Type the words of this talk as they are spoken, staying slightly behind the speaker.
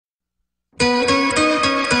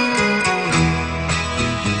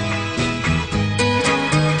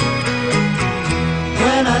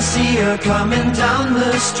her coming down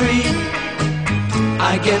the street,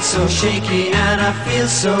 I get so shaky and I feel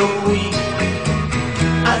so weak.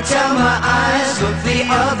 I tell my eyes look the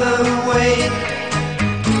other way,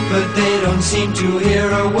 but they don't seem to hear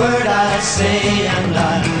a word I say. And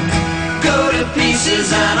I go to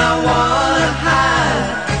pieces and I wanna hide,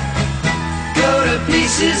 go to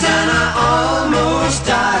pieces and I almost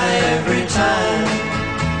die every time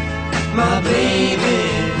my baby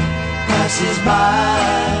passes by.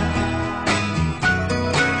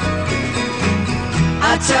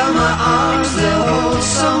 I tell my arms they'll hold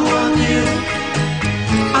someone new,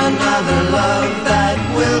 another love that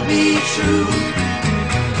will be true.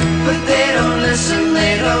 But they don't listen,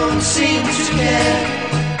 they don't seem to care.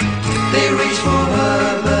 They reach for her,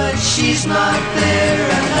 but she's not there.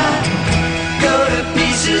 And I go to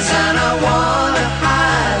pieces and I wanna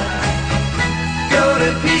hide, go to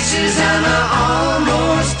pieces and I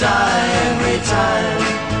almost die every time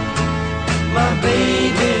my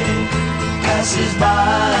baby passes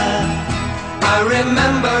by. I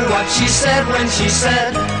remember what she said when she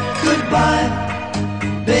said goodbye.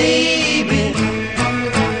 Baby,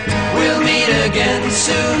 we'll meet again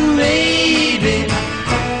soon, maybe,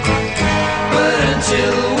 but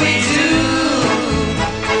until we do,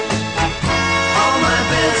 all my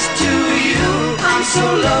best to you. I'm so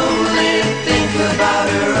lonely, think about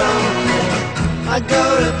her only. I go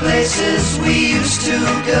to places we used to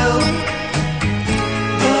go,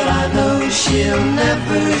 but I know she'll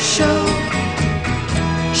never show.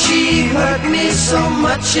 She hurt me so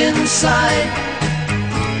much inside,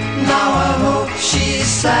 now I hope she's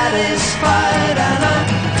satisfied. And I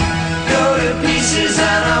go to pieces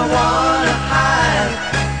and I wanna hide,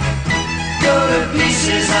 go to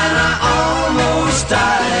pieces and I almost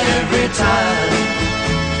die every time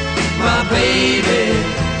my baby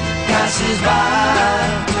passes by.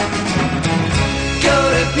 Go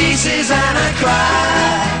to pieces and I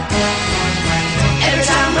cry every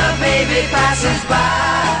time my baby passes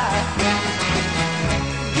by.